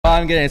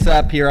I'm getting this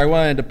up here, I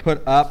wanted to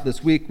put up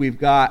this week, we've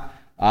got,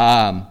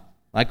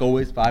 like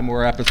always, 5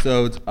 more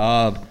episodes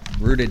of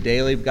Rooted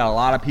Daily. We've got a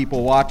lot of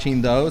people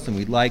watching those, and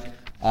we'd like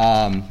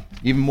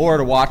even more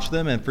to watch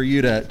them and for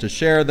you to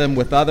share them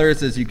with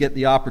others as you get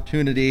the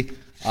opportunity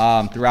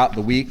throughout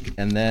the week.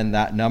 And then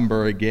that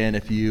number again,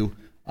 if you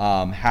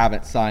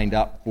haven't signed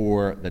up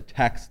for the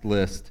text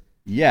list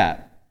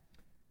yet.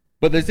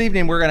 But this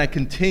evening, we're going to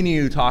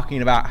continue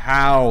talking about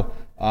how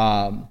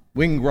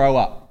we can grow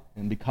up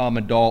and become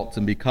adults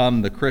and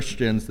become the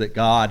Christians that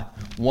God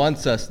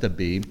wants us to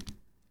be.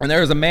 And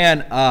there was a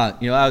man, I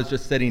was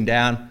just sitting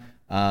down,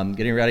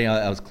 getting ready.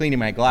 I was cleaning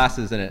my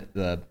glasses, and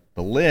the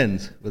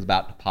lens was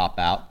about to pop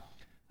out.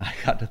 I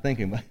got to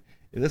thinking,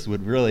 this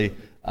would really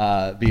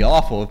be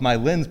awful. If my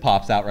lens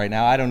pops out right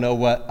now, I don't know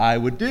what I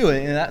would do.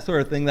 And that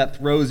sort of thing, that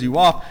throws you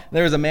off.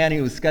 There was a man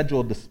who was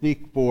scheduled to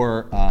speak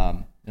for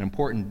an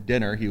important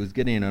dinner. He was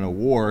getting an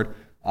award.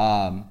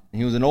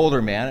 He was an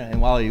older man, and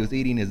while he was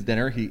eating his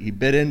dinner, he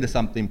bit into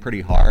something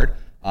pretty hard,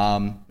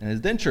 and his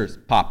dentures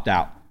popped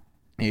out.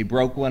 He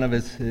broke one of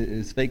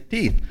his fake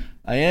teeth.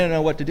 I didn't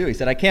know what to do. He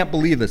said, "I can't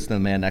believe this," to the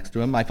man next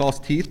to him. "My false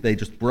teeth, they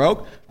just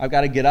broke. I've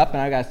got to get up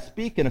and I've got to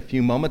speak in a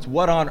few moments.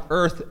 What on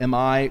earth am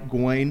I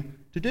going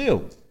to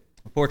do?"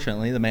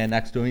 Fortunately, the man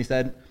next to him, he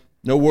said,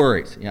 "No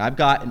worries. I've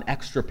got an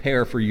extra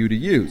pair for you to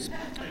use."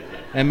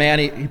 And man,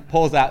 he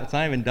pulls out, it's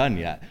not even done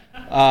yet,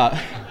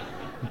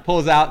 he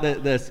pulls out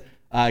this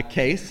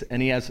case,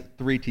 and he has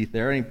 3 teeth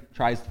there, and he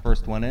tries the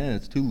first one in, and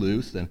it's too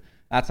loose, and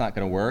that's not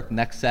going to work.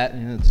 Next set,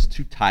 it's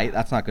too tight,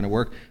 that's not going to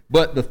work.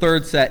 But the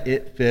third set,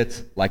 it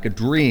fits like a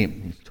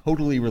dream. He's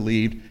totally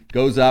relieved,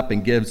 goes up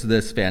and gives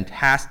this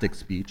fantastic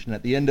speech, and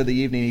at the end of the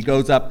evening, he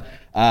goes up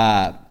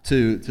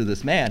to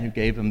this man who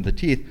gave him the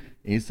teeth.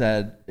 He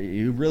said,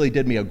 "You really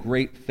did me a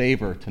great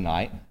favor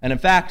tonight. And in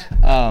fact,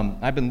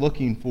 I've been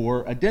looking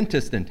for a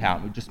dentist in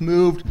town. We just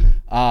moved.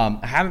 I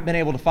haven't been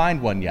able to find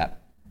one yet.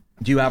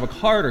 Do you have a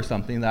card or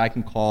something that I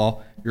can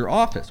call your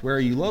office? Where are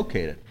you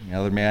located?" The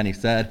other man, he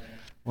said,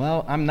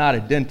 "Well, I'm not a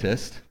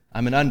dentist.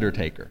 I'm an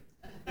undertaker."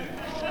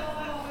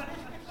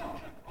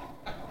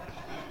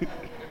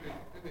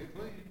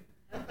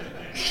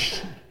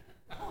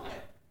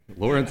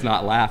 Lauren's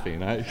not laughing.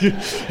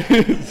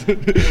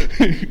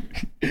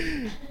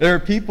 There are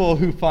people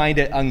who find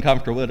it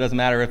uncomfortable. It doesn't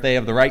matter if they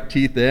have the right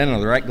teeth in or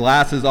the right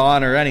glasses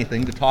on or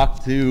anything, to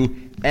talk to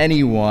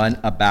anyone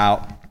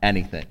about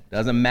anything.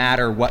 Doesn't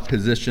matter what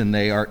position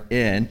they are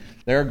in.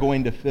 They're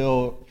going to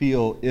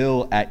feel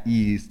ill at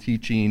ease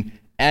teaching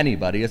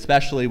anybody,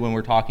 especially when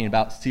we're talking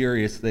about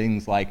serious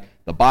things like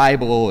the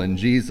Bible and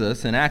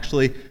Jesus. And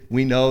actually,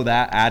 we know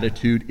that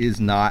attitude is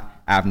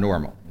not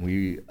abnormal.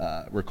 We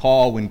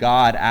recall when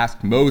God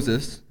asked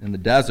Moses in the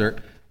desert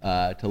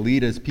to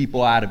lead his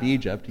people out of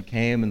Egypt. He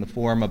came in the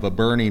form of a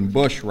burning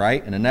bush,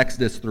 right? And in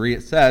Exodus 3,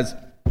 it says,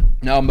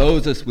 "Now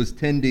Moses was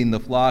tending the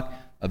flock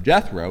of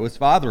Jethro, his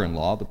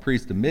father-in-law, the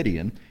priest of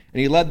Midian,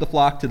 and he led the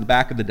flock to the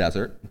back of the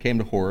desert and came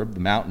to Horeb, the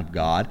mountain of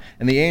God.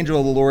 And the angel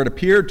of the Lord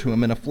appeared to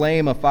him in a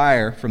flame of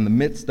fire from the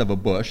midst of a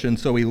bush. And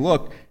so he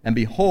looked, and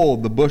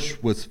behold, the bush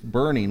was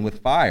burning with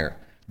fire,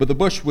 but the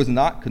bush was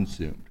not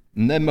consumed.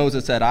 And then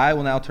Moses said, I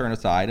will now turn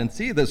aside and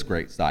see this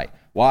great sight,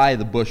 why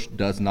the bush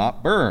does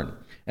not burn.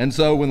 And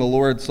so when the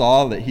Lord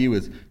saw that he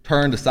was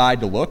turned aside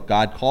to look,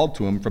 God called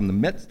to him from the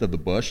midst of the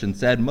bush and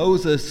said,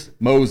 Moses,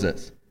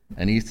 Moses.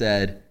 And he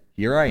said,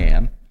 Here I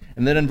am.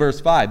 And then in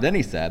verse 5, then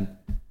he said,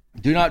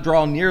 Do not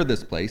draw near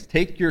this place.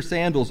 Take your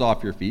sandals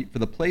off your feet, for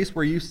the place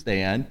where you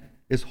stand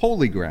is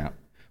holy ground.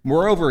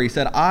 Moreover, he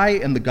said, I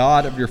am the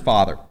God of your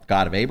father,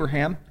 God of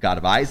Abraham, God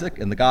of Isaac,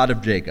 and the God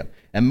of Jacob.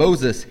 And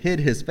Moses hid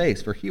his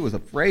face, for he was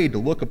afraid to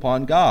look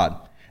upon God.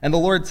 And the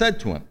Lord said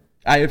to him,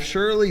 I have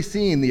surely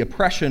seen the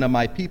oppression of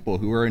my people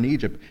who are in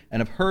Egypt,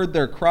 and have heard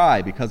their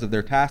cry because of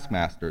their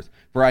taskmasters,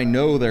 for I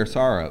know their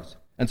sorrows.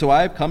 And so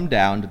I have come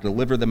down to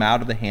deliver them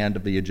out of the hand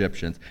of the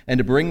Egyptians, and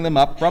to bring them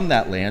up from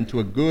that land to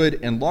a good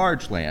and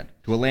large land,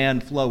 to a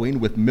land flowing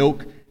with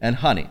milk and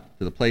honey,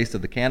 to the place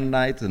of the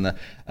Canaanites and the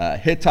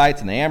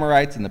Hittites and the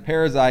Amorites and the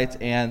Perizzites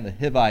and the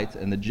Hivites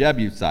and the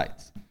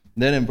Jebusites.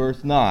 And then in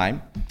verse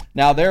 9,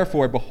 Now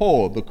therefore,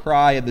 behold, the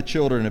cry of the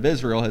children of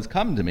Israel has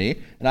come to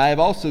me, and I have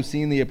also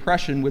seen the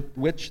oppression with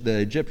which the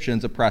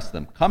Egyptians oppress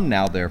them. Come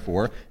now,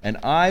 therefore, and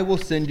I will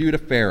send you to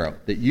Pharaoh,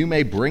 that you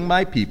may bring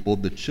my people,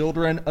 the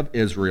children of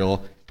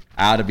Israel,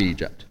 out of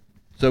Egypt.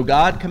 So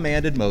God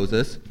commanded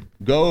Moses,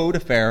 Go to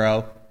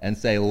Pharaoh and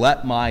say,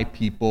 Let my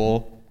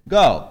people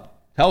go.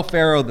 Tell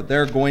Pharaoh that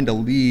they're going to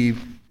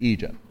leave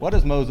Egypt. What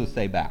does Moses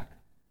say back?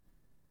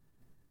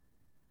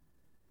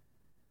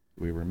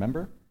 Do we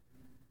remember?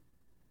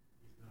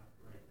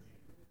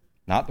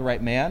 Not the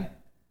right man?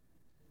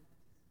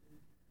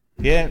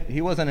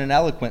 He wasn't an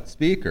eloquent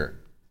speaker.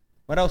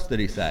 What else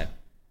did he say?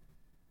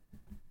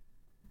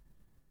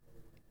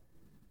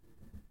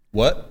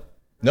 What?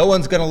 No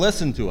one's going to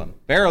listen to him.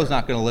 Pharaoh's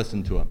not going to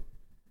listen to him.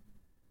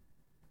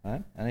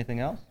 Right?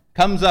 Anything else?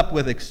 Comes up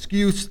with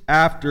excuse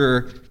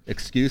after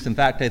excuse. In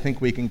fact, I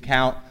think we can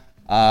count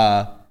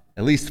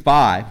at least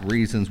 5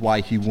 reasons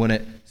why he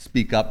wouldn't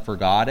speak up for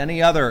God.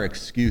 Any other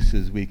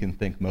excuses we can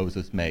think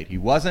Moses made? He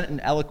wasn't an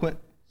eloquent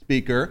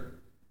speaker.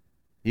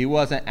 He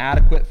wasn't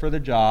adequate for the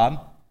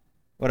job.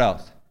 What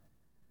else?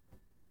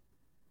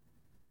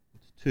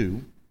 It's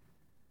 2.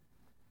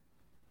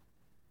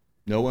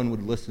 No one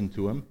would listen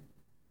to him.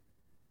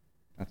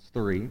 That's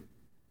 3.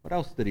 What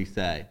else did he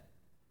say?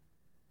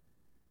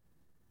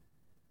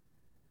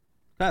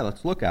 Okay,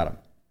 let's look at them.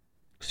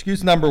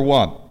 Excuse number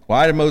 1.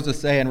 Why did Moses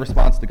say in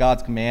response to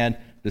God's command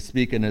to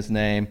speak in his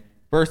name?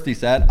 First, he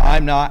said,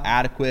 I'm not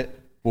adequate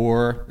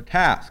for the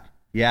task.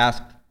 He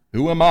asked,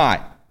 who am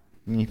I?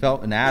 And he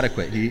felt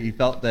inadequate. He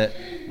felt that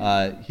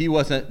he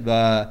wasn't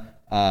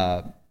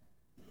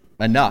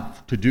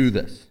enough to do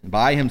this.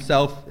 By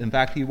himself, in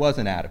fact, he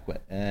wasn't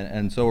adequate,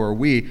 and so are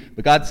we.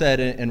 But God said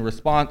in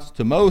response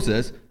to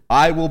Moses,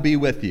 I will be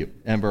with you,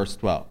 in verse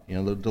 12.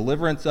 The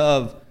deliverance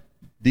of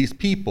these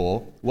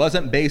people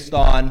wasn't based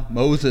on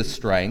Moses'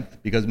 strength,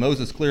 because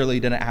Moses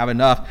clearly didn't have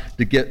enough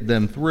to get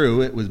them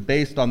through. It was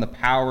based on the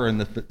power and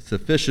the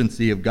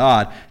sufficiency of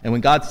God. And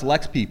when God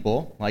selects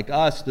people like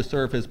us to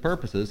serve his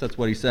purposes, that's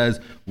what he says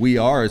we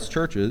are as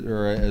churches,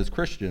 or as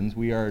Christians,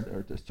 we are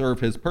to serve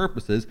his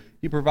purposes.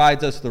 He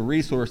provides us the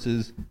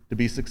resources to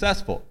be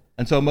successful.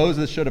 And so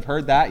Moses should have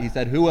heard that. He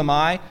said, who am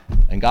I?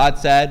 And God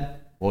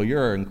said, well,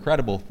 you're an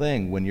incredible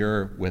thing when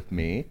you're with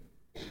me.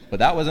 But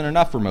that wasn't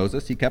enough for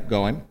Moses. He kept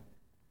going.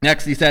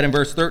 Next, he said in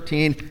verse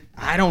 13,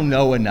 I don't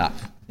know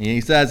enough. And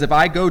he says, if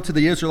I go to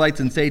the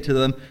Israelites and say to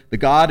them, the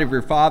God of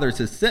your fathers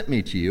has sent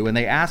me to you, and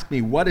they ask me,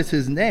 what is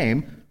his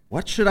name?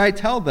 What should I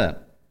tell them?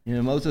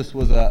 Moses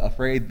was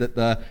afraid that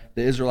the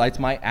Israelites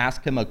might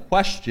ask him a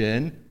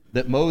question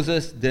that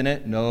Moses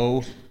didn't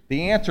know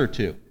the answer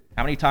to.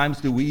 How many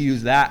times do we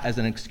use that as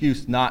an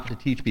excuse not to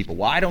teach people?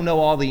 Well, I don't know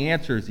all the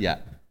answers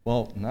yet.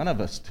 Well, none of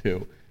us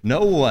do.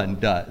 No one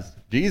does.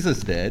 Jesus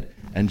did,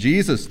 and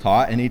Jesus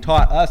taught, and he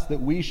taught us that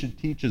we should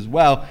teach as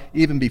well,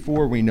 even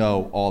before we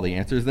know all the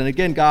answers. And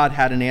again, God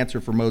had an answer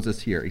for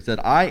Moses here. He said,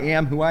 I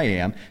am who I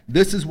am.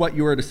 This is what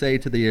you are to say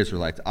to the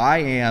Israelites. I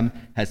am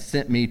has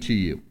sent me to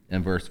you,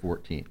 in verse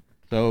 14.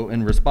 So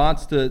in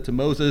response to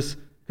Moses'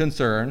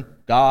 concern,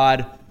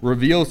 God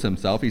reveals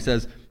himself. He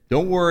says,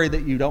 don't worry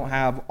that you don't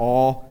have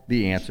all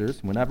the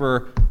answers.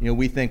 Whenever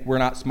we think we're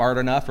not smart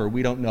enough, or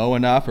we don't know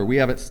enough, or we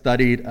haven't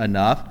studied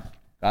enough,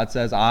 God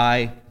says,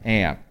 I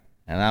am.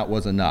 And that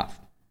was enough.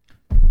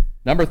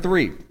 Number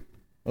 3,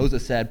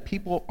 Moses said,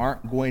 people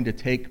aren't going to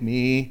take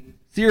me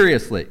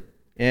seriously.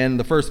 In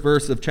the first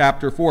verse of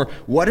chapter 4,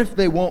 what if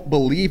they won't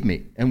believe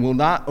me and will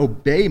not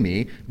obey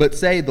me, but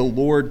say the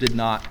Lord did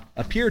not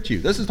appear to you?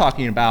 This is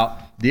talking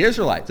about the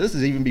Israelites. This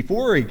is even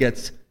before he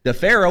gets to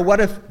Pharaoh. What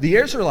if the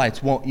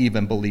Israelites won't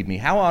even believe me?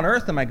 How on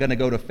earth am I going to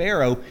go to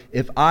Pharaoh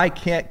if I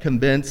can't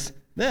convince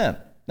them?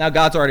 Now,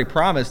 God's already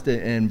promised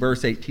in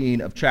verse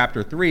 18 of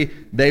chapter 3,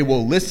 they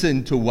will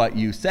listen to what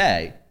you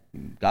say.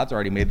 God's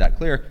already made that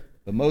clear,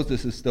 but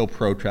Moses is still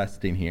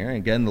protesting here. And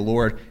again, the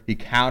Lord, he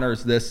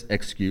counters this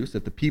excuse.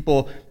 If the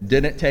people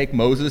didn't take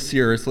Moses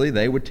seriously,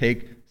 they would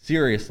take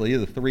seriously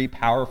the 3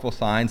 powerful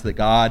signs that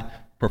God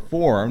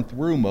performed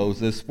through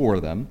Moses for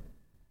them.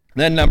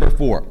 Then number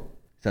 4,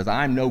 says,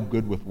 I'm no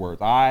good with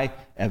words. I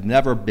have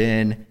never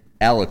been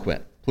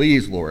eloquent.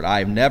 Please, Lord, I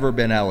have never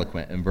been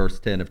eloquent, in verse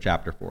 10 of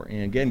chapter 4.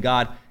 And again,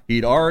 God,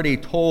 he'd already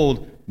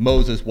told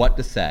Moses what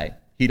to say.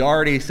 He'd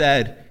already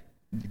said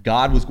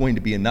God was going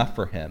to be enough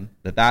for him,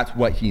 that that's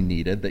what he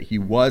needed, that he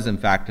was, in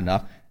fact,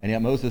 enough. And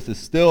yet Moses is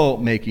still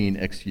making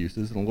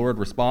excuses. And the Lord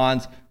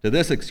responds to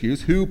this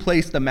excuse, who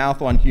placed a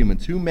mouth on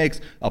humans? Who makes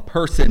a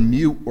person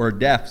mute or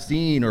deaf,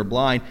 seeing or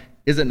blind?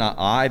 Is it not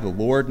I, the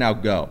Lord? Now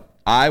go.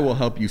 I will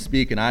help you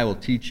speak, and I will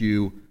teach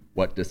you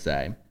what to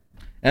say. And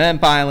then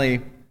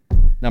finally,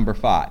 number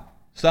 5,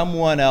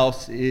 someone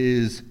else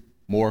is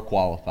more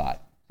qualified.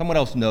 Someone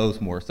else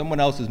knows more. Someone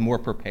else is more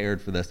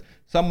prepared for this.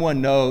 Someone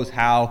knows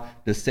how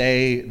to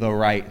say the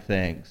right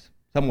things.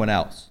 Someone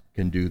else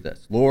can do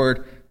this.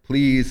 Lord,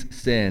 please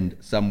send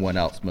someone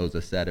else,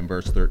 Moses said in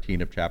verse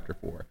 13 of chapter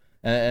 4.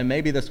 And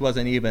maybe this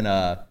wasn't even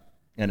an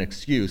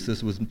excuse.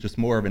 This was just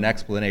more of an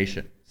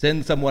explanation.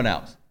 Send someone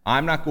else.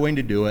 I'm not going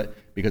to do it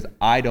because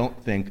I don't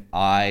think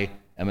I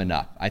am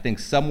enough. I think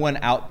someone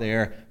out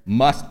there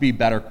must be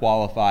better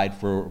qualified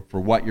for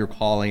what you're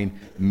calling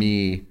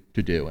me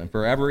to do. And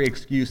for every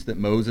excuse that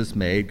Moses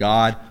made,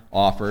 God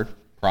offered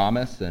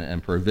promise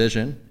and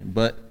provision.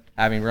 But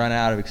having run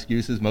out of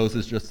excuses,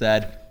 Moses just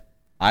said,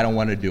 I don't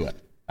want to do it.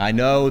 I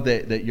know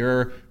that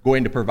you're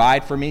going to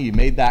provide for me. You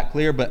made that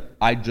clear, but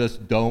I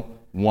just don't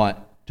want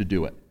to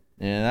do it.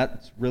 And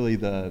that's really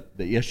the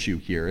issue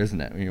here, isn't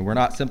it? I mean, we're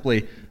not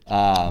simply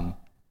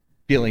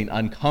feeling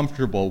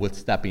uncomfortable with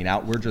stepping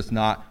out. We're just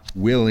not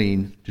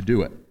willing to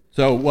do it.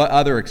 So what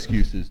other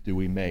excuses do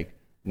we make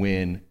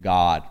when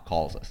God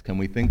calls us? Can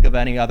we think of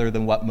any other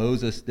than what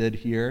Moses did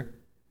here?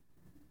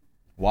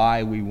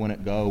 Why we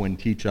wouldn't go and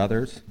teach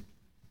others?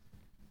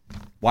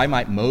 Why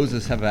might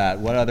Moses have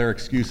had? What other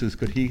excuses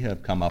could he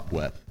have come up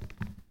with?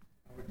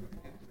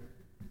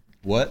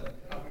 What?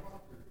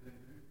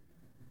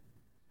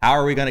 How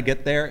are we going to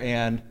get there?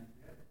 And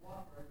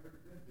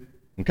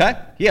Okay?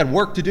 He had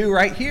work to do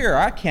right here.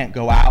 I can't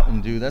go out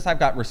and do this. I've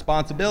got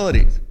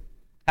responsibilities.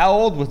 How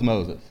old was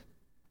Moses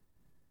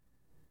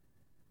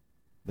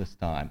this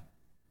time?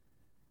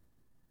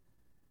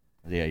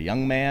 Was he a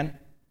young man?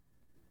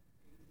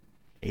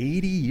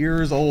 80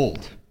 years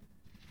old.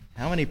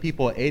 How many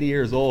people at 80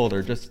 years old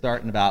are just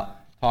starting about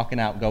talking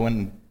out,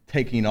 going,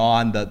 taking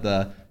on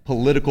the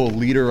political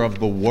leader of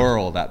the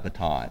world at the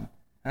time?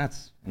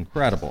 That's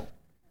incredible.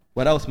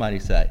 What else might he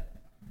say?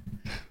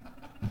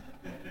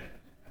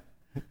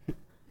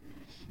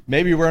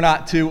 Maybe we're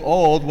not too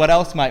old. What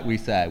else might we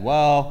say?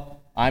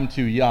 Well, I'm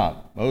too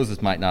young.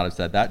 Moses might not have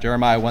said that.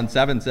 Jeremiah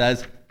 1:7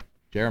 says,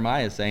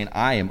 Jeremiah is saying,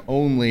 I am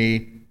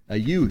only a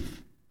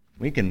youth.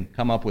 We can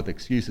come up with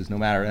excuses no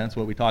matter, that's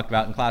what we talked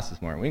about in class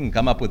this morning. We can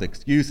come up with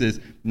excuses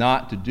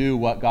not to do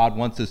what God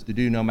wants us to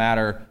do no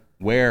matter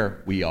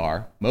where we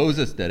are.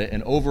 Moses did it,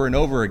 and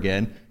over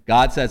again,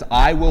 God says,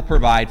 I will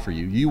provide for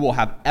you. You will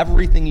have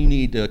everything you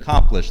need to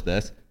accomplish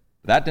this.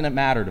 But that didn't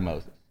matter to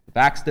Moses. The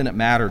facts didn't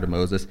matter to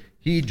Moses.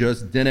 He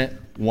just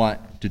didn't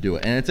want to do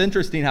it. And it's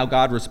interesting how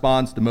God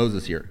responds to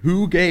Moses here.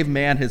 Who gave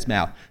man his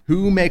mouth?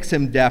 Who makes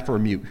him deaf or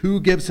mute?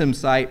 Who gives him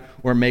sight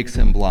or makes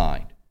him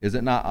blind? Is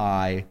it not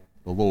I,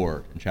 the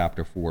Lord, in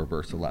chapter 4,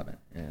 verse 11?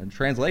 And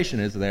translation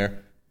is there,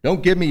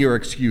 don't give me your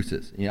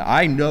excuses.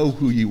 I know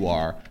who you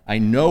are. I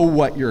know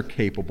what you're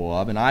capable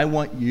of, and I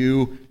want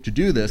you to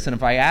do this. And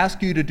if I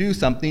ask you to do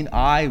something,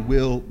 I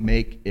will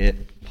make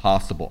it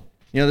possible.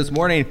 This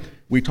morning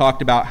we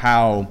talked about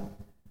how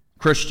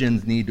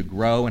Christians need to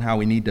grow and how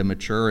we need to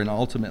mature, and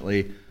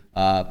ultimately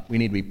we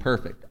need to be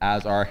perfect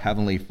as our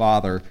Heavenly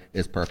Father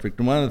is perfect.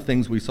 And one of the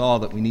things we saw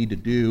that we need to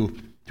do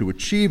to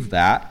achieve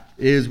that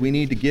is we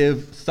need to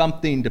give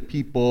something to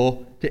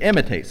people to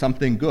imitate,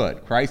 something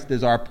good. Christ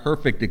is our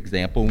perfect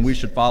example, and we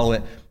should follow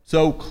it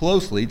so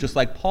closely, just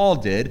like Paul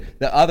did,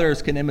 that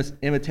others can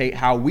imitate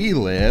how we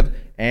live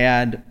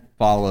and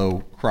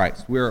follow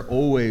Christ. We're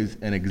always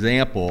an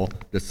example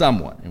to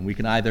someone, and we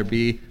can either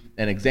be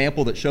an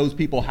example that shows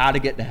people how to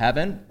get to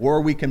heaven,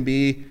 or we can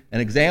be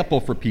an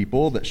example for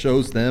people that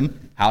shows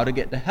them how to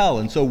get to hell.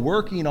 And so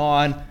working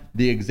on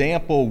the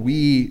example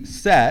we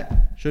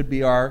set should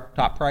be our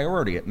top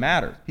priority. It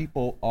matters.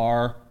 People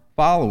are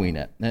following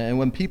it. And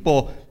when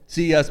people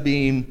see us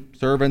being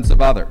servants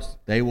of others,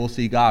 they will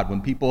see God.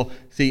 When people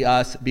see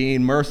us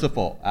being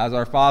merciful, as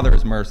our Father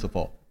is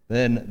merciful,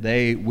 then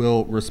they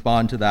will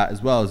respond to that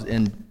as well.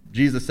 And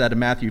Jesus said in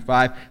Matthew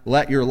 5,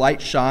 let your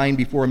light shine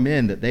before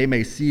men, that they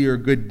may see your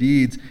good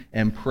deeds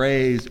and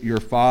praise your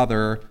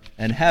Father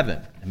in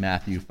heaven, in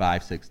Matthew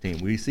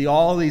 5:16. We see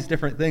all these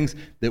different things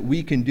that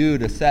we can do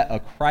to set a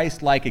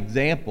Christ-like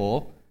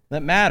example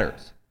that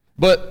matters.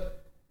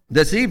 But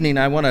this evening,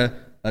 I want to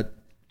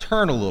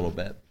turn a little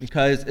bit,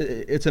 because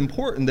it's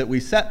important that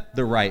we set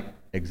the right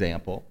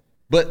example.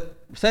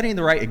 But setting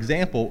the right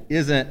example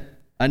isn't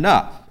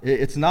enough.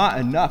 It's not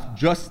enough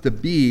just to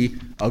be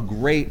a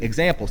great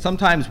example.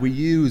 Sometimes we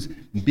use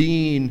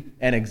being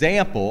an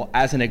example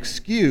as an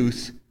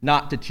excuse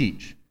not to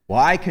teach. Well,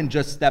 I can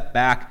just step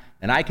back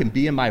and I can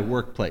be in my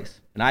workplace,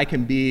 and I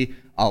can be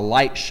a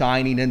light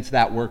shining into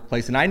that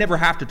workplace, and I never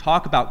have to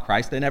talk about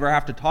Christ. I never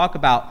have to talk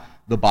about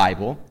the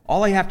Bible.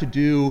 All I have to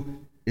do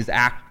is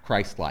act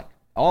Christ-like.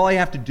 All I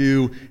have to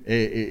do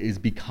is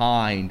be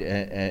kind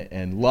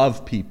and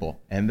love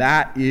people, and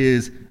that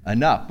is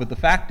enough. But the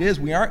fact is,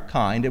 we aren't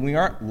kind and we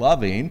aren't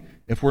loving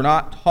if we're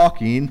not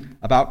talking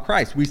about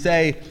Christ. We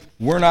say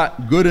we're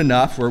not good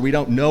enough, or we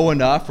don't know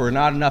enough, or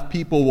not enough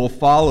people will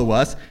follow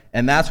us,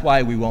 and that's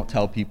why we won't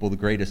tell people the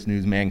greatest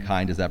news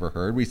mankind has ever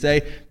heard. We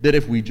say that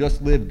if we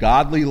just live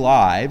godly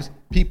lives,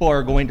 people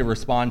are going to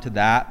respond to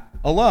that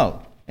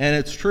alone. And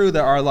it's true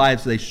that our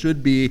lives, they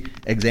should be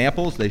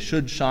examples. They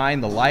should shine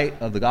the light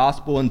of the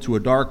gospel into a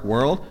dark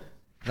world.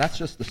 That's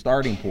just the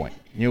starting point.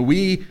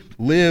 We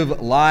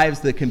live lives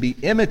that can be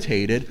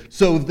imitated,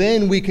 so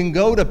then we can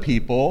go to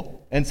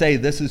people and say,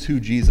 this is who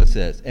Jesus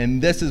is,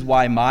 and this is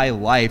why my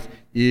life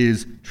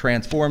is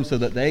transformed, so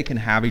that they can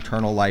have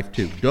eternal life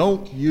too.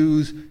 Don't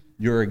use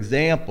your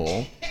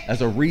example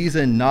as a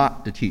reason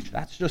not to teach.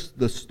 That's just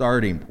the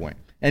starting point.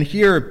 And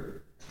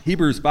here,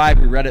 Hebrews 5,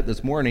 we read it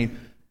this morning,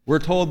 we're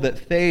told that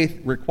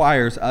faith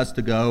requires us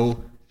to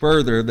go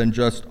further than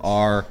just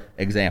our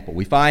example.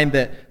 We find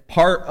that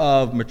part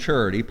of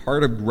maturity,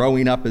 part of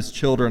growing up as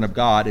children of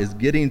God, is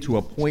getting to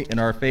a point in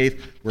our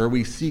faith where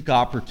we seek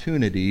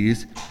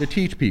opportunities to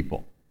teach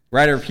people. The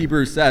writer of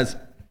Hebrews says,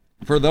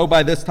 for though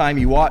by this time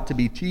you ought to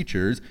be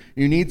teachers,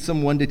 you need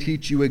someone to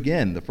teach you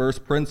again the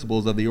first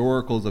principles of the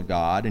oracles of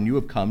God, and you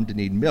have come to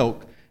need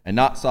milk and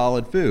not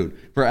solid food.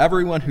 For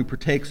everyone who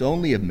partakes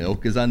only of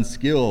milk is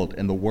unskilled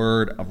in the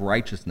word of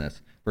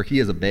righteousness, for he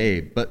is a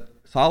babe. But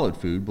solid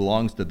food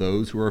belongs to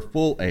those who are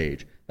full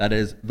age, that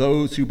is,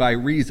 those who by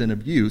reason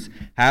of use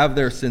have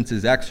their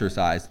senses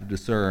exercised to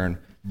discern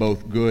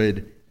both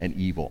good and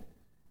evil.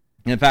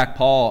 In fact,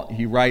 Paul,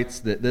 he writes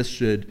that this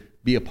should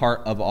be a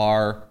part of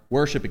our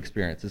worship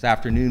experience. This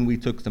afternoon we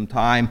took some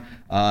time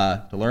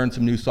to learn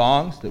some new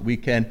songs that we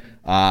can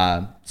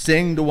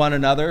sing to one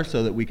another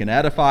so that we can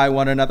edify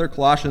one another.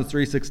 Colossians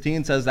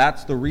 3:16 says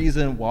that's the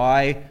reason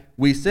why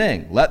we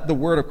sing. Let the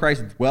word of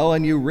Christ dwell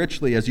in you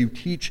richly as you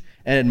teach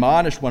and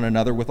admonish one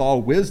another with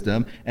all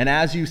wisdom, and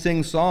as you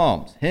sing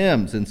psalms,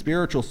 hymns, and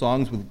spiritual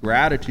songs with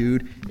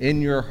gratitude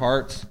in your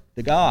hearts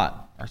to God.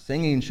 Our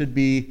singing should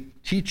be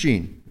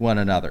teaching one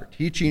another,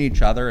 teaching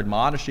each other,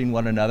 admonishing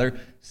one another,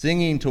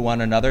 singing to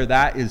one another.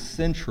 That is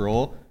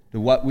central to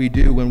what we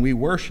do when we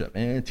worship.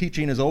 And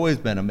teaching has always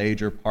been a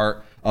major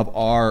part of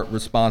our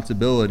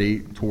responsibility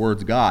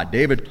towards God.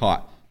 David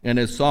taught in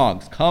his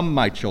songs, "Come,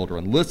 my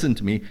children, listen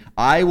to me.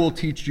 I will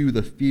teach you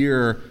the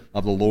fear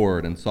of the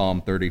Lord," in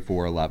Psalm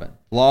 34:11.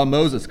 The law of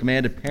Moses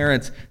commanded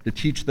parents to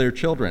teach their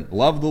children,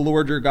 "Love the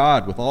Lord your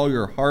God with all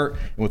your heart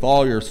and with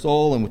all your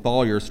soul and with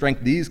all your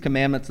strength. These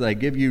commandments that I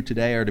give you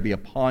today are to be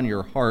upon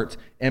your hearts.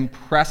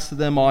 Impress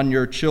them on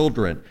your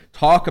children.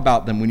 Talk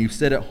about them when you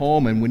sit at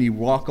home and when you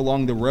walk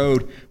along the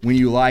road, when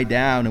you lie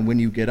down and when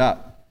you get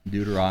up."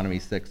 Deuteronomy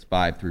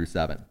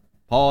 6:5-7.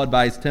 Paul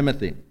advised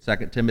Timothy,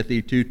 2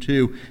 Timothy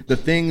 2:2, "The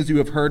things you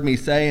have heard me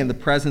say in the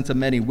presence of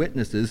many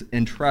witnesses,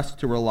 entrust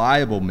to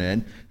reliable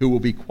men who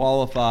will be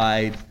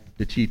qualified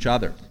to teach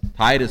others."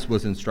 Titus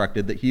was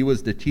instructed that he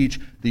was to teach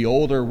the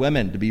older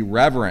women to be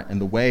reverent in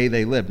the way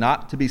they live,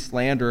 not to be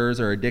slanderers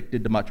or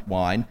addicted to much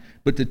wine,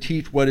 but to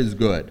teach what is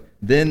good.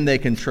 Then they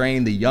can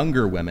train the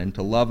younger women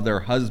to love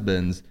their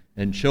husbands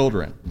and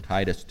children.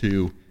 Titus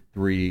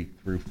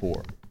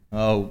 2:3-4.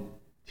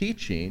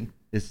 Teaching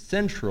is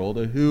central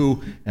to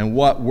who and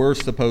what we're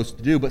supposed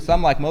to do. But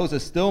some, like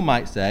Moses, still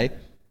might say,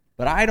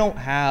 "But I don't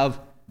have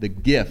the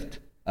gift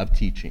of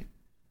teaching."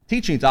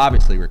 Teaching's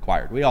obviously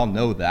required. We all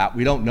know that.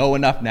 We don't know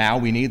enough now.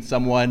 We need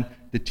someone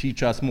to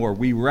teach us more.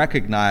 We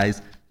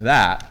recognize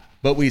that.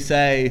 But we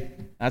say,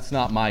 "That's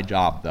not my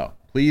job, though.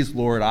 Please,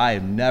 Lord, I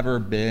have never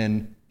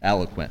been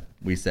eloquent,"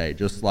 we say,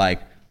 just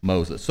like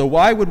Moses. So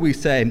why would we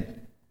say,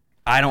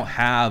 "I don't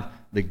have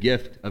the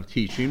gift of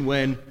teaching,"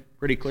 when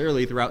pretty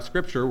clearly throughout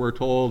Scripture we're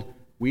told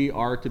we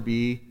are to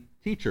be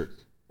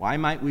teachers? Why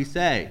might we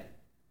say,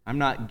 "I'm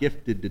not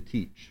gifted to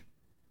teach"?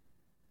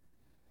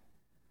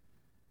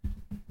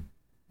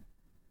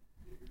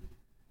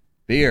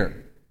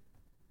 Fear.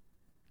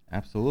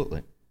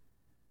 Absolutely.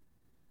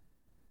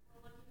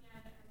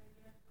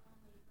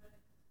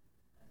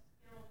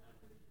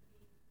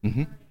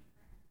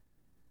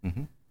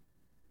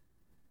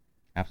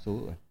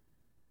 Absolutely.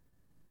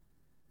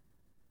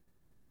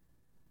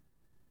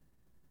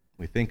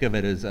 We think of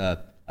it as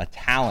a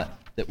talent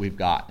that we've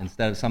got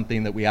instead of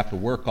something that we have to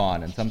work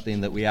on and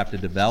something that we have to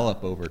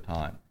develop over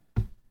time.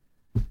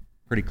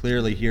 Pretty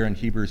clearly here in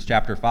Hebrews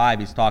chapter 5,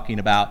 he's talking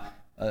about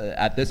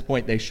at this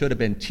point they should have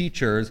been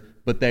teachers,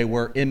 but they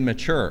were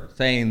immature,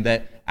 saying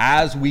that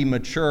as we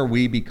mature,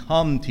 we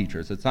become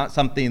teachers. It's not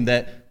something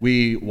that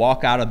we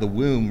walk out of the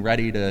womb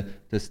ready to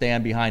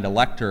stand behind a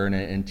lectern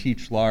and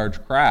teach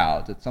large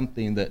crowds. It's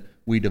something that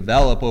we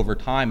develop over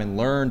time and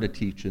learn to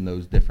teach in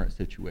those different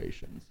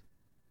situations.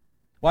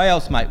 Why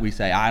else might we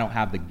say, "I don't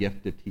have the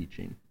gift of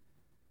teaching"?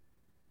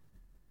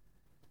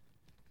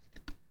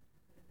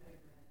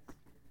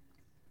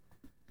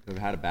 I've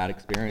had a bad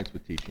experience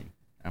with teaching.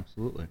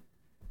 Absolutely.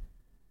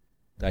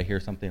 Did I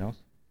hear something else?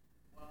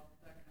 Well,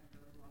 that kind of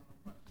goes along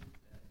with what you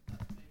said.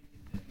 Maybe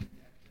you've been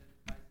rejected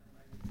by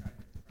somebody who tried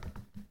to start.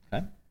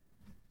 Okay.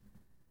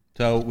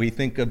 So we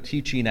think of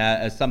teaching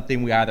as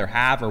something we either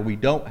have or we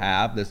don't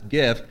have, this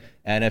gift,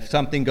 and if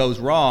something goes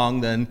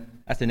wrong, then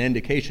that's an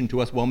indication to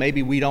us, well,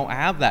 maybe we don't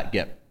have that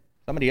gift.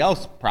 Somebody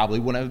else probably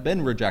wouldn't have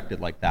been rejected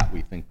like that,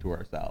 we think to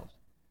ourselves.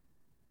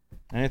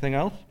 Anything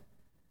else?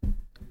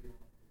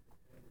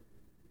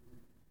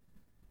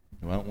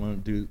 We don't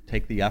want to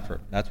take the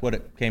effort. That's what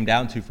it came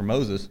down to for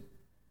Moses.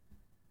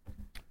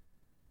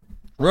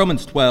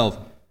 Romans 12,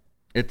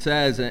 it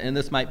says, and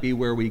this might be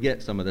where we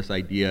get some of this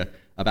idea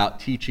about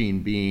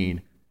teaching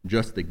being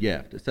just a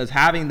gift. It says,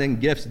 "Having then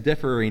gifts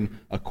differing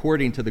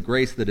according to the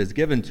grace that is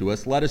given to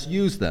us, let us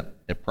use them.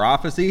 If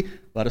prophecy,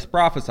 let us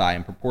prophesy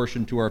in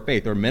proportion to our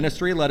faith. Or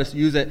ministry, let us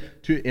use it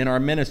in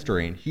our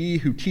ministering. He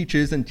who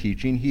teaches in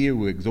teaching, he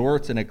who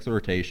exhorts in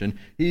exhortation,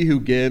 he who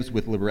gives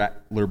with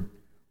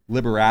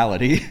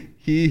liberality,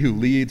 he who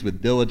leads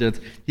with diligence,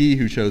 he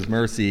who shows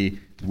mercy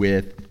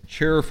with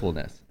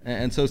cheerfulness."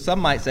 And so some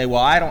might say,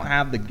 "Well, I don't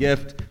have the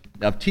gift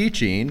of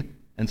teaching,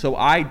 and so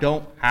I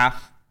don't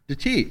have to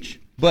teach."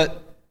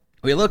 But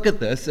we look at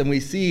this and we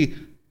see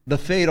the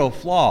fatal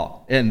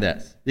flaw in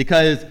this,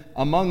 because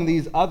among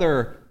these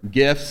other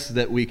gifts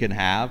that we can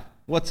have,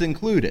 what's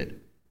included?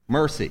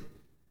 Mercy.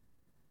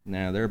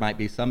 Now, there might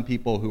be some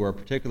people who are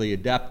particularly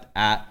adept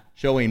at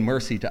showing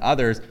mercy to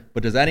others,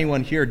 but does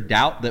anyone here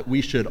doubt that we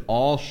should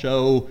all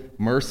show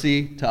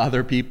mercy to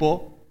other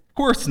people? Of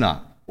course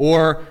not.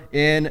 Or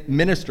in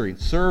ministry,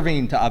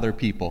 serving to other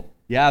people.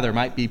 Yeah, there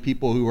might be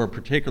people who are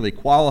particularly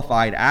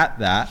qualified at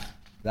that,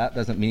 That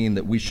doesn't mean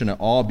that we shouldn't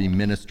all be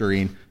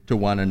ministering to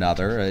one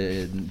another,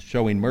 and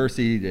showing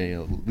mercy,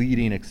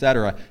 leading,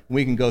 etc.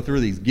 We can go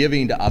through these,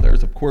 giving to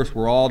others. Of course,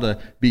 we're all to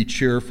be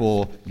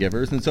cheerful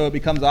givers. And so it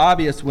becomes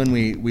obvious when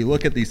we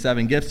look at these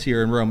 7 gifts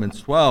here in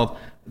Romans 12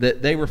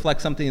 that they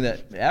reflect something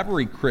that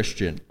every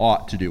Christian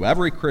ought to do.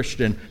 Every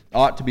Christian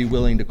ought to be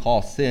willing to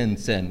call sin,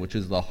 which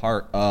is the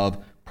heart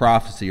of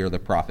prophecy or the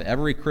prophet.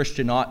 Every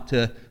Christian ought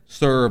to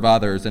serve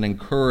others and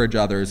encourage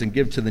others and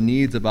give to the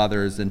needs of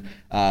others, and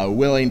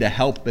willing to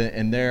help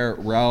in their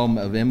realm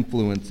of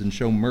influence and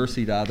show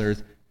mercy to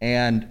others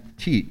and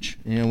teach.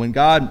 When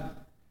God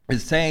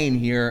is saying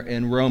here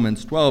in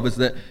Romans 12 is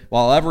that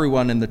while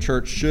everyone in the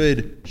church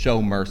should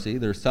show mercy,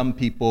 there's some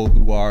people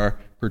who are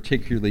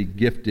particularly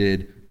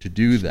gifted to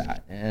do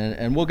that.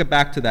 And we'll get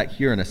back to that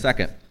here in a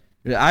second.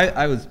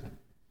 I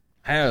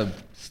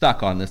have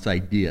stuck on this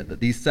idea that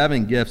these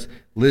 7 gifts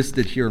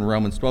listed here in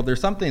Romans 12, there's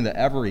something that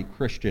every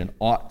Christian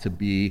ought to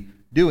be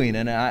doing.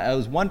 And I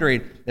was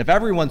wondering, if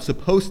everyone's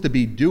supposed to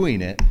be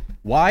doing it,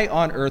 why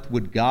on earth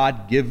would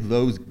God give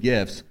those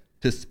gifts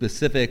to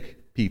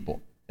specific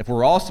people? If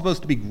we're all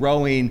supposed to be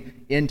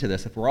growing into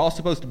this, if we're all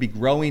supposed to be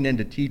growing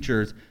into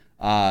teachers,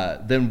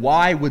 then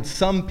why would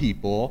some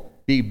people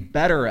be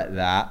better at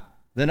that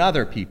than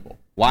other people?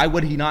 Why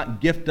would he not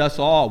gift us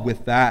all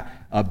with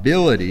that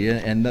ability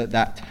and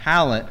that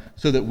talent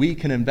so that we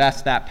can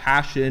invest that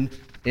passion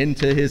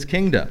into his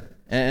kingdom?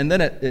 And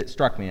then it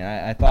struck me.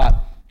 I thought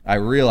I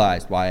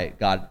realized why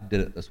God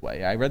did it this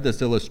way. I read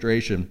this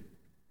illustration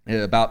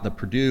about the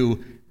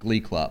Purdue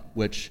Glee Club,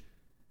 which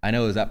I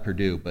know is at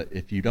Purdue, but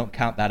if you don't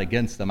count that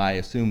against them, I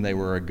assume they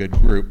were a good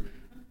group.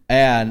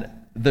 And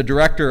the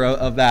director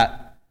of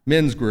that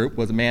men's group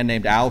was a man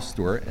named Al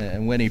Stewart.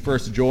 And when he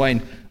first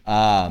joined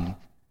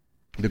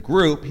the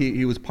group,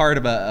 he was part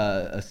of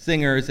a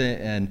singers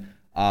and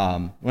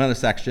one of the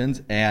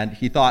sections, and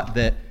he thought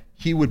that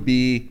he would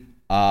be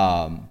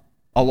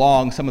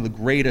along some of the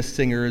greatest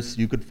singers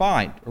you could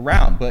find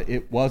around, but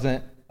it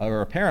wasn't,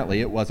 or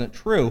apparently it wasn't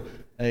true.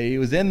 He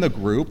was in the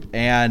group,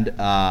 and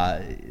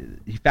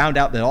he found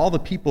out that all the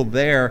people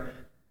there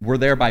were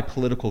there by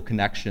political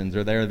connections,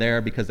 or they were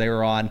there because they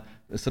were on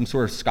some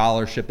sort of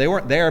scholarship. They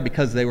weren't there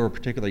because they were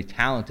particularly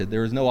talented.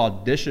 There was no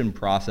audition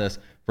process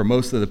for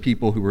most of the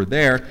people who were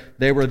there.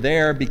 They were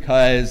there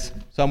because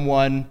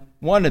someone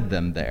wanted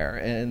them there.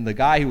 And the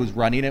guy who was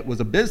running it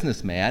was a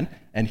businessman,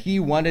 and he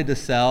wanted to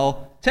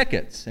sell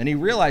tickets. And he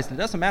realized it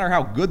doesn't matter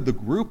how good the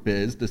group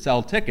is to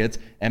sell tickets.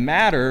 It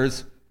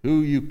matters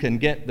who you can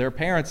get their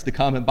parents to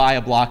come and buy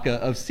a block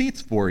of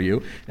seats for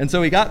you. And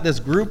so he got this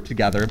group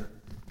together.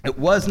 It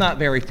was not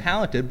very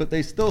talented, but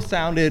they still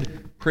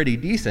sounded pretty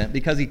decent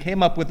because he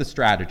came up with a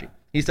strategy.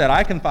 He said,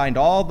 I can find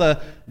all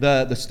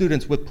the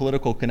students with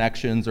political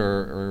connections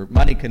or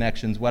money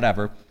connections,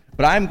 whatever,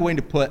 but I'm going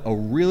to put a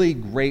really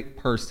great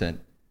person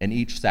in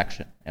each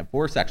section. And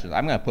 4 sections.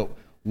 I'm going to put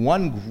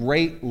one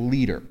great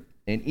leader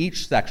in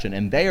each section,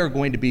 and they are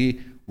going to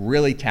be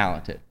really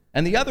talented.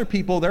 And the other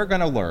people, they're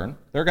going to learn,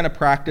 they're going to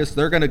practice,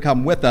 they're going to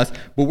come with us,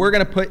 but we're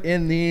going to put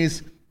in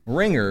these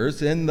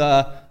ringers in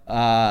the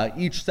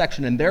each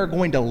section, and they're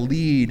going to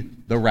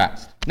lead the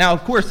rest. Now,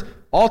 of course,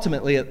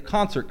 ultimately, at the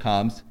concert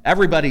comes,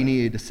 everybody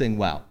needed to sing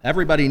well.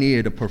 Everybody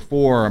needed to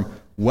perform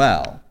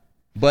well.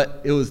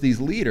 But it was these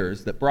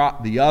leaders that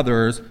brought the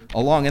others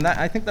along. And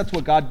I think that's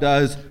what God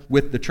does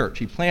with the church.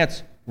 He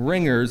plants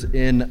ringers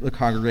in the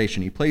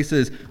congregation. He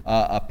places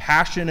a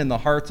passion in the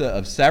hearts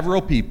of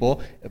several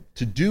people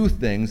to do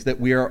things that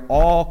we are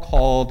all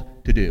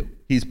called to do.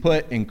 He's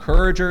put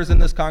encouragers in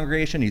this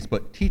congregation. He's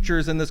put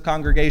teachers in this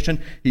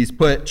congregation. He's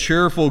put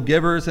cheerful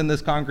givers in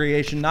this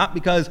congregation, not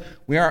because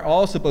we aren't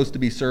all supposed to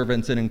be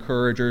servants and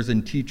encouragers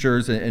and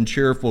teachers and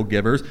cheerful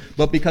givers,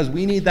 but because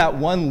we need that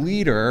one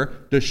leader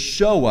to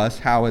show us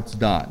how it's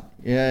done.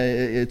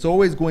 It's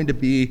always going to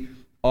be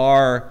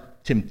our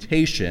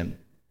temptation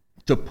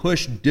to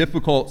push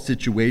difficult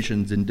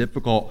situations and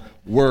difficult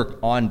work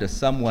onto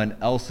someone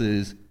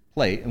else's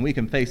plate. And we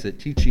can face it,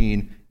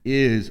 teaching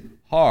is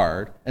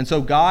hard. And so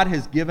God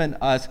has given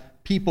us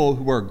people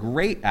who are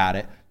great at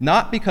it,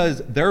 not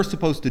because they're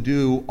supposed to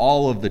do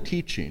all of the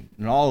teaching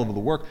and all of the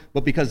work,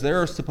 but because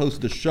they're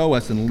supposed to show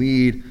us and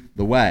lead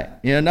the way.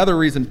 And another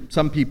reason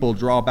some people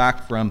draw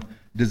back from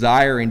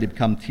desiring to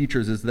become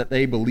teachers is that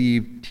they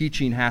believe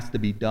teaching has to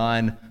be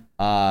done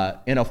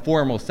in a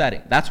formal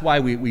setting. That's why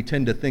we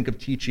tend to think of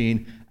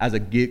teaching as a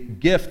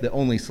gift that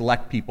only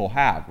select people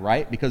have,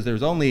 right? Because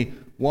there's only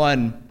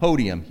one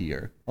podium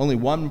here. Only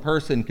one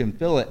person can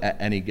fill it at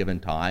any given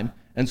time.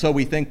 And so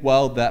we think,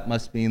 well, that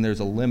must mean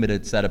there's a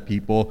limited set of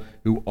people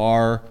who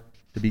are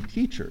to be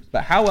teachers.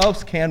 But how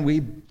else can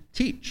we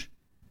teach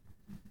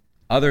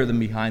other than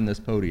behind this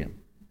podium?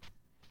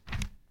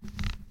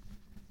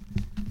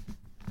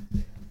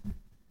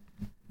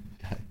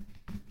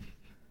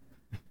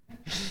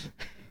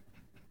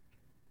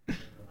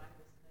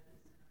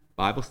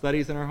 Bible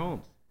studies in our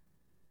homes.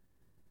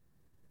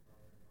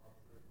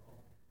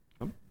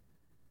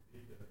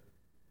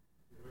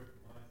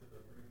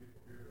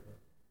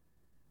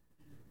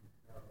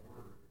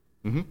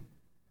 Mm-hmm.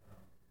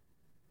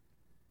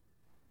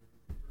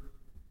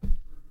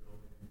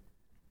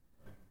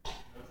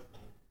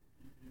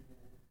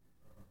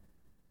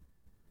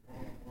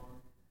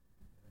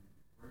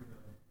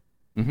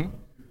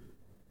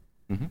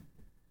 Mm-hmm. Mm-hmm.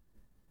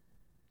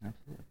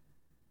 Absolutely.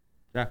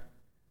 Yeah.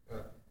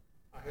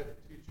 I had a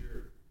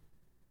teacher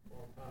a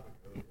long time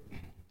ago, and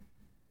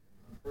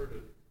I've heard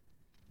of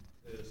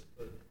this,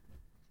 but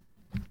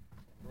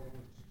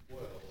Romans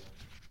 12,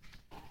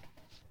 whole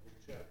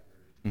chapter,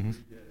 Mm-hmm.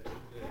 read that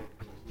every day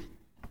for a week,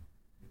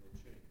 it'll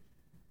change.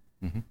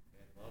 Mm-hmm.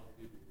 And a lot of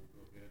people will go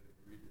ahead and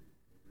read it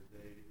every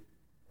day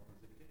as long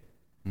as they can.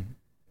 Mm-hmm.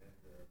 And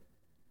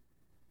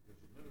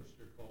there's a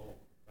minister called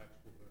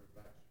Maxwell Leonard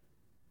Baxter,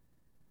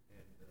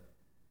 and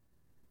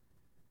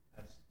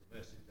that's the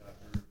message I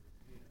heard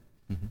from him.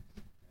 Mm-hmm.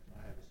 And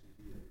I have a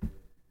CD of it.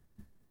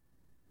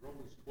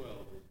 Romans 12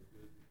 is a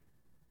good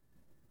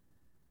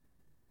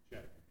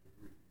chapter to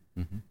read.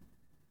 Mm-hmm.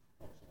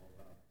 Talks all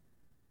about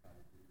how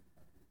to do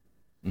things.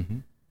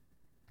 Mm-hmm.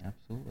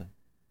 Absolutely.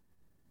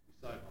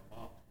 Besides my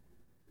mom.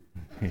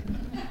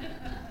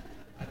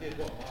 I did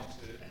what mom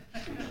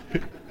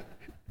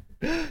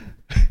said.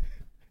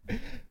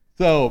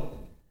 So,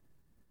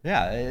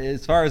 yeah,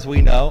 as far as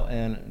we know,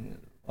 and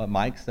what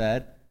Mike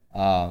said,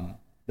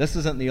 this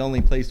isn't the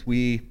only place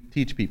we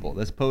teach people.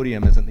 This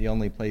podium isn't the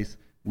only place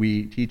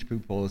we teach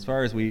people. As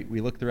far as we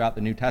look throughout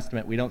the New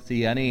Testament, we don't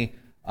see any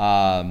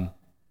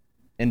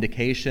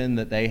indication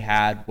that they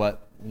had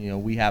what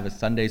we have as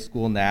Sunday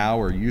school now,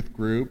 or youth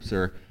groups,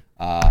 or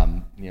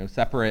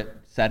separate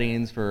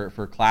settings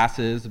for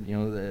classes,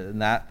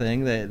 and that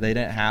thing. They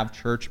didn't have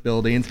church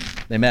buildings.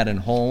 They met in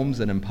homes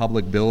and in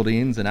public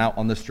buildings and out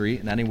on the street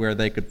and anywhere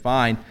they could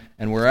find.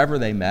 And wherever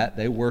they met,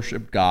 they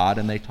worshiped God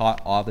and they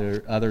taught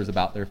others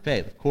about their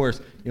faith. Of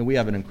course, we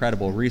have an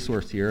incredible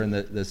resource here in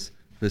this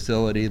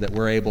facility that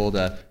we're able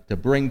to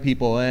bring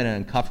people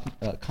in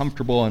a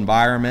comfortable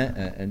environment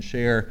and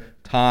share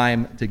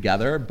time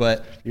together.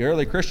 But the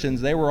early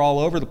Christians, they were all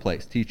over the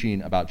place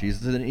teaching about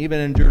Jesus. And even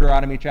in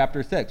Deuteronomy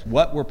chapter 6,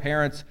 what were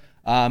parents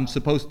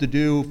supposed to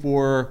do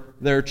for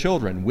their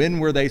children? When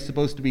were they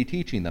supposed to be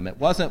teaching them? It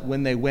wasn't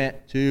when they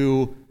went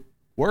to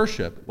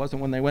worship. It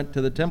wasn't when they went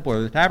to the temple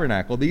or the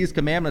tabernacle. These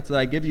commandments that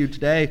I give you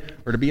today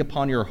are to be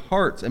upon your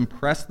hearts.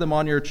 Impress them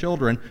on your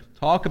children.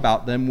 Talk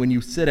about them when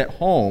you sit at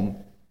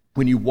home,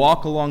 when you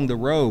walk along the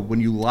road, when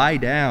you lie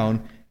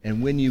down,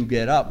 and when you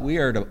get up. We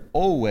are to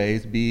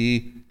always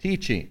be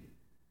teaching.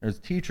 There's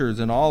teachers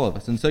in all of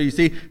us. And so you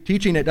see,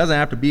 teaching, it doesn't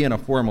have to be in a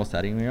formal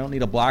setting. We don't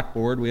need a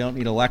blackboard. We don't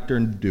need a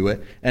lectern to do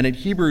it. And in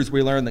Hebrews,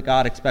 we learn that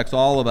God expects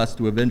all of us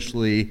to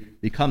eventually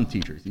become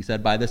teachers. He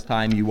said, by this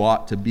time you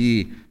ought to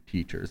be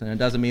teachers. And it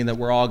doesn't mean that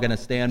we're all going to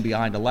stand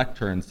behind a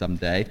lectern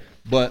someday,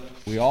 but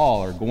we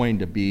all are going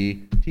to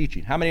be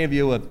teaching. How many of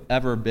you have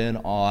ever been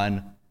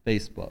on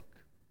Facebook?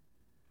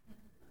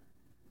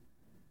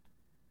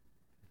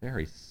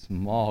 Very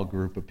small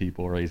group of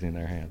people raising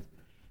their hands.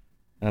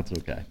 That's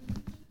okay.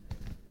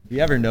 You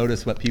ever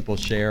notice what people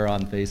share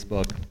on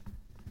Facebook?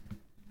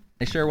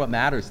 They share what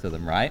matters to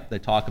them, right? They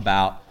talk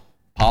about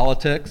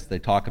politics, they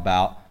talk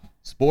about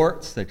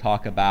sports, they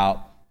talk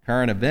about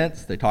current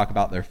events, they talk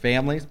about their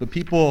families, but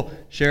people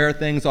share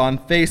things on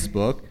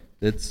Facebook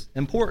that's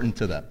important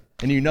to them.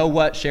 And you know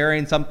what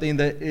sharing something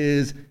that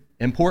is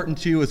important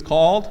to you is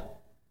called?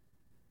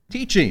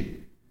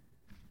 Teaching.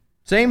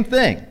 Same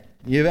thing.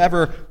 You've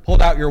ever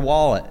pulled out your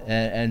wallet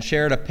and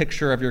shared a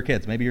picture of your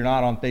kids? Maybe you're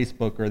not on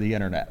Facebook or the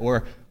internet,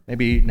 or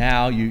maybe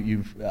now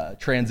you've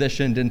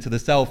transitioned into the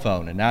cell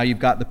phone, and now you've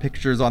got the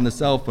pictures on the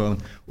cell phone,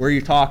 where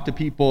you talk to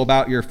people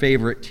about your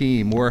favorite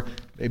team, or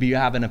maybe you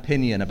have an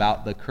opinion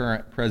about the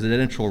current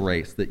presidential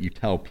race that you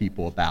tell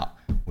people about.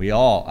 We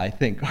all, I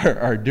think,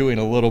 are doing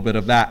a little bit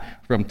of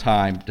that from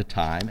time to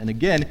time. And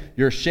again,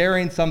 you're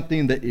sharing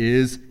something that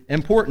is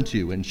important to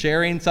you, and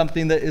sharing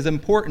something that is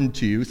important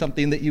to you,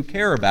 something that you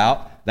care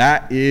about,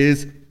 that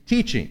is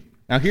teaching.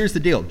 Now, here's the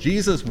deal.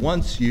 Jesus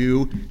wants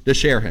you to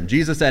share him.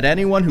 Jesus said,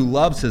 anyone who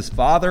loves his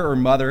father or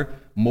mother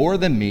more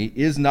than me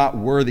is not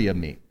worthy of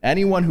me.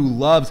 Anyone who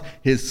loves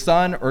his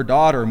son or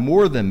daughter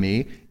more than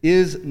me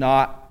is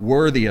not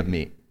worthy of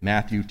me.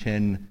 Matthew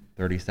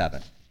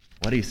 10:37.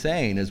 What he's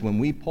saying is when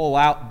we pull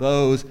out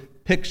those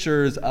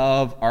pictures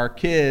of our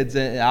kids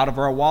out of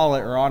our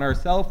wallet or on our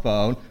cell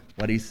phone,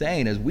 what he's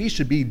saying is we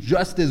should be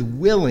just as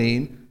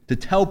willing to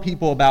tell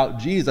people about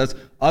Jesus,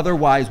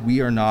 otherwise we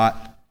are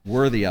not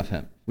worthy of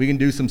him. We can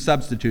do some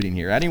substituting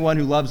here. Anyone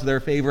who loves their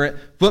favorite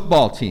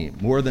football team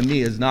more than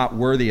me is not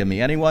worthy of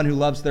me. Anyone who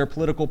loves their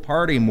political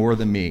party more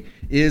than me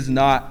is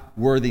not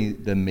worthy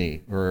than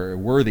me, or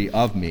worthy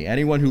of me.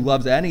 Anyone who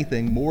loves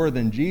anything more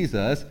than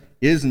Jesus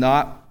is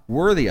not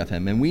worthy of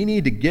him. And we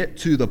need to get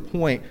to the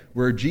point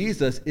where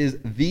Jesus is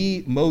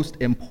the most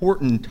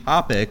important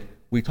topic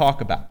we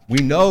talk about. We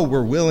know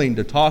we're willing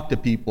to talk to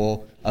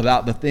people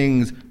about the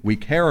things we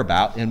care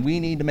about, and we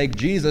need to make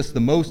Jesus the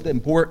most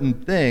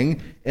important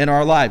thing in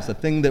our lives, the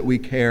thing that we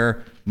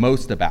care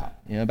most about.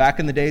 Back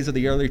in the days of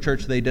the early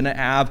church, they didn't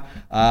have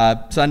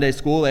Sunday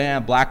school. They didn't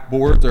have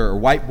blackboards or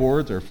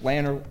whiteboards or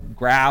flannel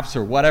graphs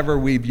or whatever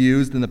we've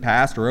used in the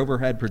past, or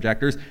overhead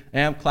projectors. They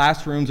didn't have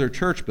classrooms or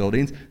church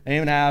buildings. They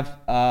didn't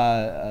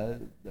have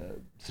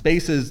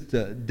spaces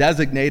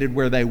designated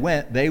where they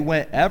went. They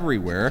went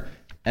everywhere.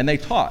 and they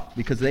taught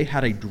because they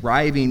had a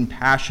driving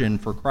passion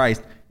for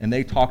Christ, and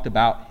they talked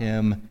about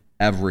him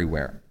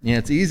everywhere.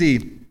 It's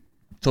easy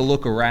to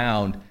look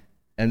around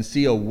and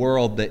see a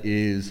world that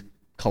is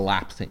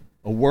collapsing,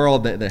 a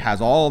world that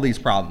has all these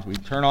problems. We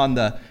turn on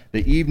the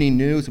evening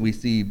news, we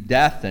see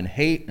death and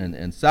hate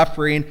and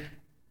suffering.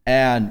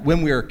 And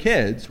when we were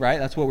kids, right,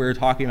 that's what we were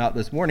talking about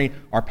this morning,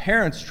 our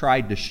parents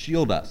tried to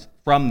shield us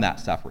from that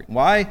suffering.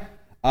 Why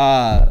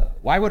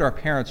would our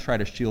parents try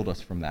to shield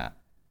us from that?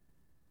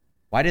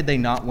 Why did they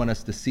not want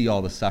us to see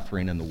all the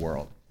suffering in the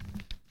world?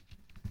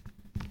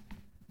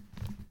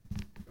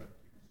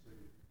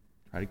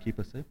 Try to keep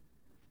us safe.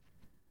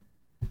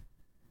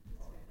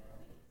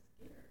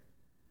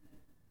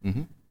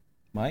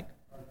 Mike?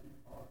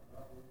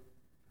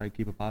 Try to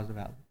keep a positive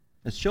outlook.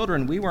 As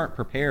children, we weren't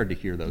prepared to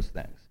hear those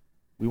things.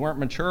 We weren't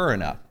mature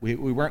enough. We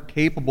weren't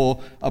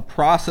capable of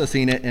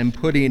processing it and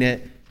putting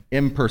it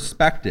in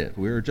perspective.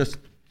 We were just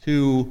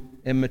too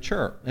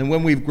immature. And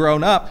when we've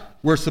grown up,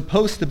 we're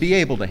supposed to be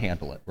able to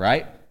handle it,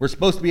 right? We're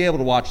supposed to be able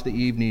to watch the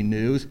evening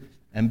news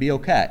and be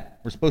okay.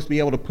 We're supposed to be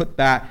able to put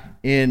that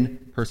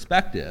in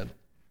perspective.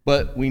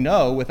 But we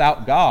know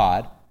without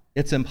God,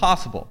 it's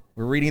impossible.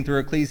 We're reading through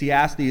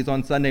Ecclesiastes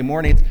on Sunday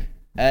mornings,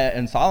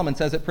 and Solomon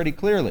says it pretty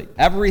clearly.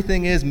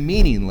 Everything is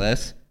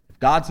meaningless if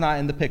God's not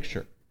in the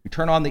picture. We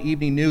turn on the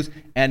evening news,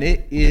 and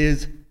it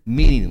is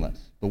meaningless.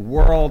 The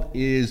world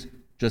is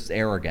just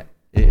arrogant.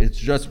 It's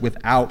just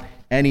without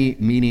any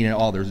meaning at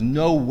all. There's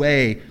no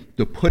way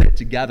to put it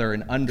together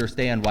and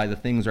understand why the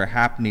things are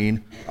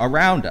happening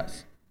around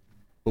us.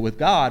 But with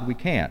God, we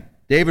can.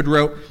 David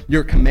wrote,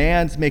 "Your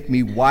commands make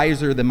me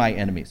wiser than my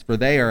enemies, for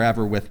they are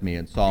ever with me,"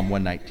 in Psalm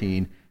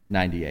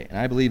 119:98. And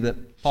I believe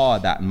that Paul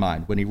had that in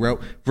mind when he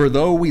wrote, "For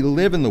though we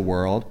live in the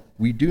world,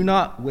 we do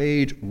not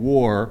wage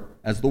war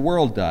as the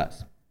world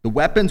does. The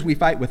weapons we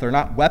fight with are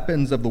not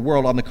weapons of the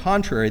world. On the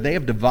contrary, they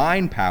have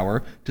divine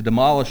power to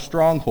demolish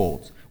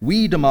strongholds.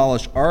 We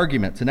demolish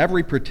arguments and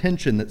every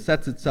pretension that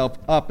sets itself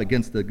up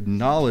against the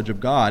knowledge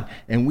of God,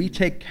 and we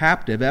take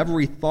captive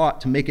every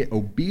thought to make it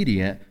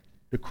obedient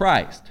to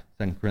Christ."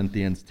 2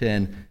 Corinthians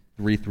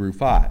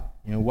 10:3-5.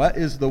 What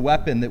is the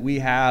weapon that we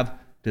have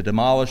to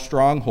demolish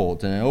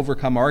strongholds and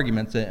overcome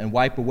arguments and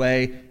wipe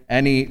away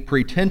any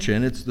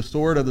pretension? It's the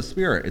sword of the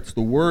Spirit. It's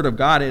the Word of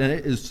God, and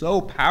it is so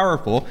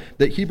powerful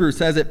that Hebrews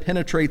says it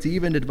penetrates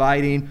even to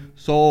dividing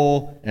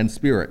soul and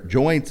spirit,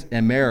 joints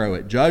and marrow.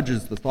 It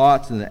judges the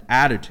thoughts and the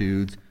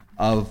attitudes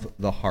of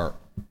the heart.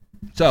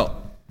 So,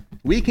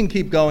 we can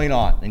keep going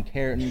on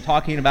and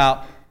talking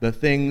about the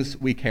things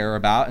we care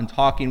about and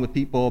talking with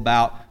people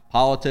about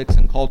politics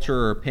and culture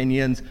or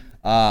opinions.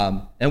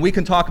 And we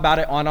can talk about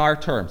it on our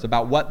terms,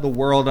 about what the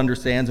world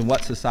understands and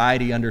what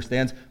society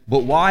understands.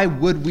 But why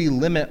would we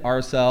limit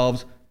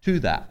ourselves to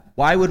that?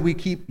 Why would we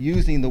keep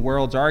using the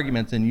world's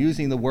arguments and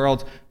using the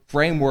world's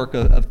framework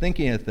of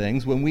thinking of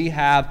things when we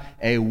have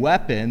a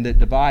weapon that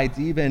divides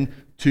even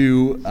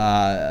to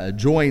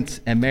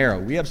joints and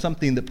marrow? We have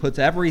something that puts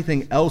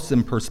everything else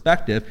in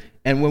perspective.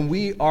 And when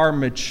we are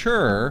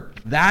mature,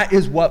 that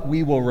is what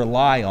we will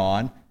rely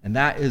on, and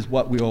that is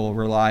what we will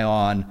rely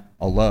on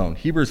alone.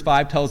 Hebrews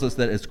 5 tells us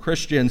that as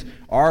Christians,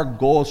 our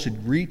goal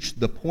should reach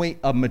the point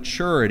of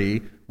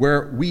maturity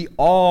where we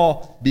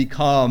all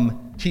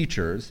become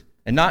teachers,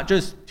 and not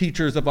just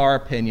teachers of our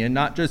opinion,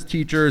 not just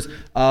teachers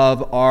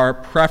of our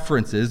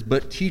preferences,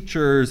 but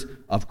teachers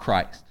of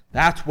Christ.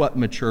 That's what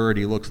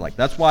maturity looks like.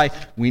 That's why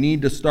we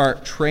need to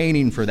start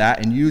training for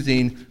that and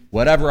using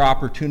whatever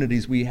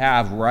opportunities we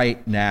have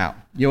right now.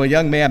 A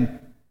young man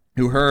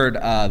who heard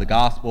the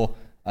gospel,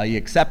 he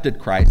accepted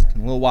Christ.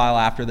 And a little while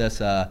after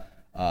this, a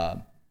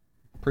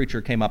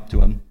preacher came up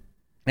to him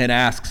and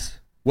asks,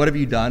 "What have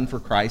you done for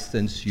Christ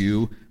since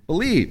you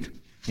believed?"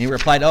 And he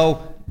replied,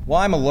 "Oh, well,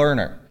 I'm a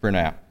learner for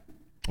now."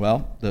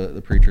 Well,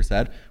 the preacher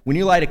said, "When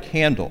you light a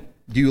candle,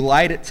 do you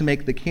light it to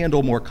make the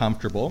candle more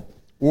comfortable,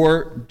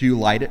 or do you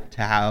light it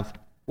to have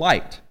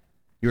light?"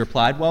 He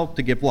replied, "Well,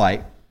 to give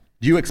light."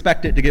 "Do you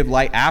expect it to give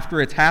light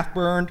after it's half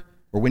burned,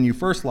 or when you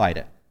first light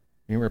it?"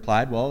 And he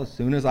replied, "Well, as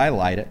soon as I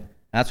light it."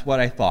 That's what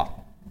I thought.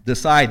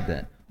 Decide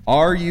then,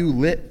 are you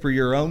lit for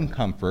your own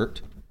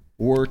comfort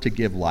or to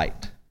give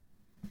light?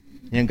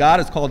 And God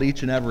has called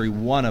each and every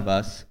one of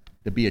us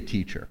to be a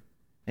teacher.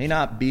 May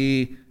not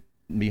be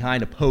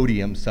behind a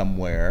podium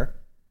somewhere,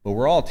 but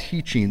we're all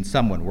teaching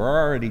someone. We're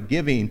already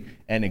giving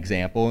an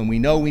example, and we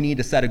know we need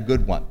to set a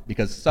good one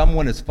because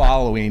someone is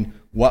following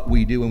what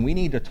we do, and we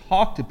need to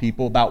talk to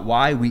people about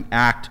why we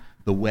act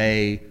the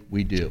way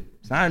we do.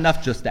 It's not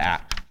enough just to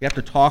act. We have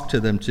to talk to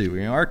them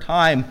too. Our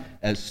time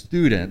as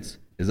students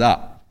is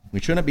up. We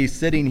shouldn't be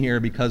sitting here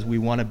because we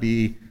want to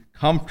be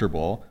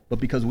comfortable, but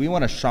because we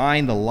want to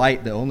shine the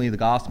light that only the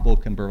gospel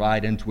can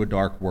provide into a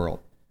dark world.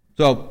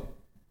 So,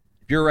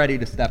 if you're ready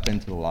to step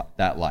into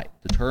that light,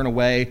 to turn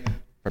away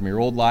from your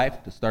old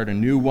life, to start a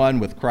new one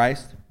with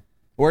Christ,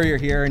 or you're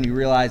here and you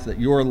realize that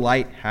your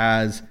light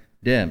has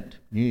dimmed,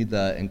 you need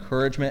the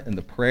encouragement and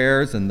the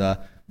prayers and the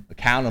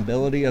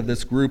accountability of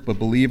this group of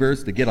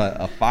believers to get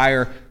a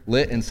fire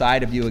lit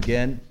inside of you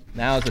again,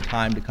 now is the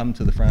time to come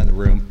to the front of the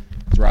room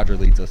as Roger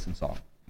leads us in song.